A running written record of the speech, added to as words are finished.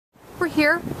we're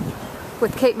here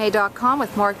with CapeMay.com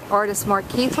with artist Mark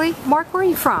Keathley. Mark, where are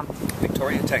you from?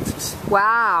 Victoria, Texas.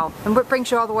 Wow. And what brings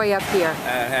you all the way up here?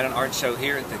 I had an art show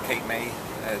here at the Cape May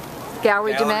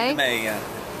Gallery de May?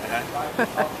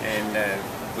 And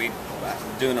we're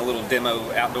doing a little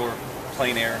demo outdoor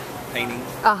plein air painting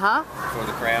for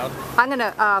the crowd. I'm going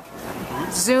to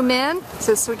zoom in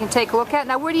so we can take a look at it.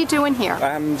 Now, what are you doing here?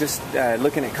 I'm just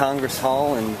looking at Congress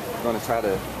Hall and going to try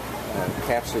to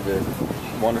capture the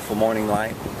wonderful morning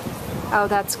light. Oh,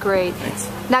 that's great. Thanks.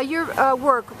 Now, your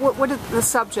work, what are the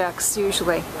subjects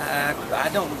usually? I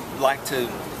don't like to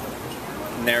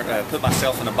put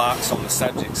myself in a box on the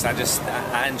subjects.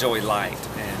 I enjoy light,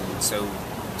 and so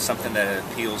something that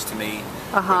appeals to me,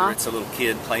 whether it's a little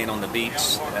kid playing on the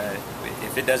beach,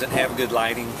 if it doesn't have good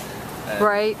lighting,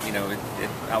 right? You know,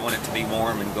 I want it to be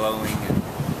warm and glowing, and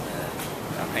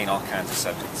I paint all kinds of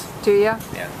subjects. Do you?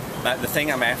 Yeah. The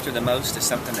thing I'm after the most is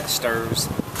something that stirs,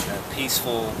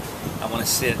 peaceful. I want to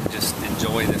sit and just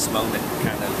enjoy this moment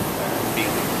kind of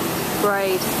feeling.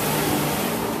 Right.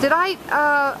 Did I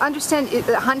understand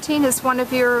hunting is one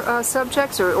of your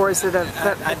subjects, or is it a...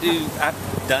 I do.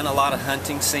 I've done a lot of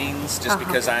hunting scenes just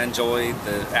because I enjoy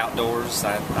the outdoors.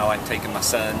 I like taking my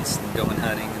sons and going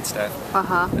hunting and stuff.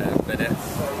 But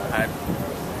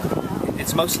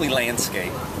it's mostly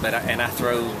landscape. And I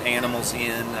throw animals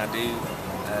in. I do.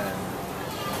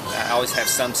 I always have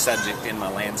some subject in my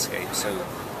landscape, so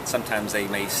sometimes they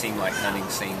may seem like hunting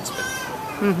scenes, but...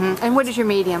 And what is your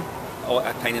medium? Oh,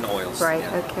 I paint in oils. Right,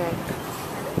 yeah. okay.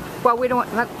 Well, we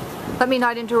don't let me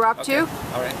not interrupt you.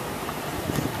 All right.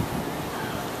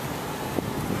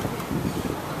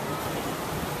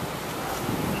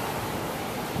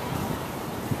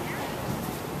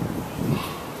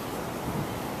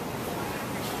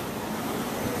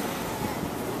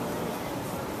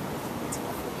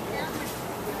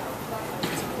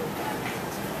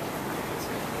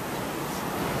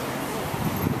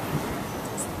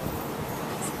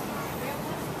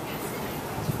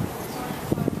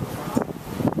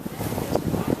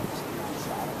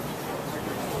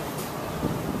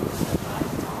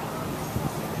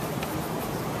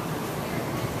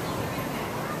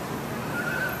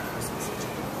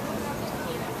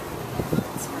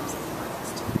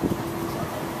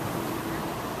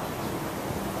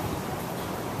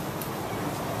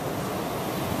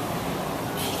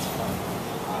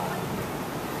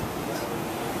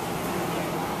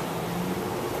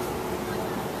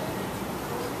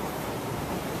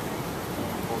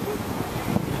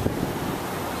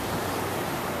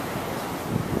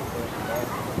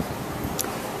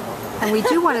 And we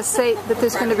do want to say that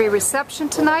there's going to be a reception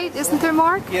tonight, isn't there,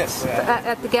 Mark? Yes.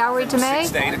 At the Gallery de May?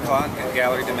 6 to 8 o'clock at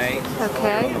Gallery de May.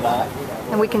 Okay. On the mall.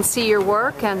 And we can see your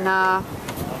work and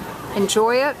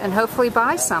enjoy it and hopefully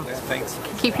buy some. Thanks.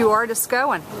 Keep you artists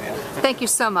going. Yeah. Thank you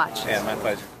so much. Yeah, my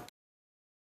pleasure.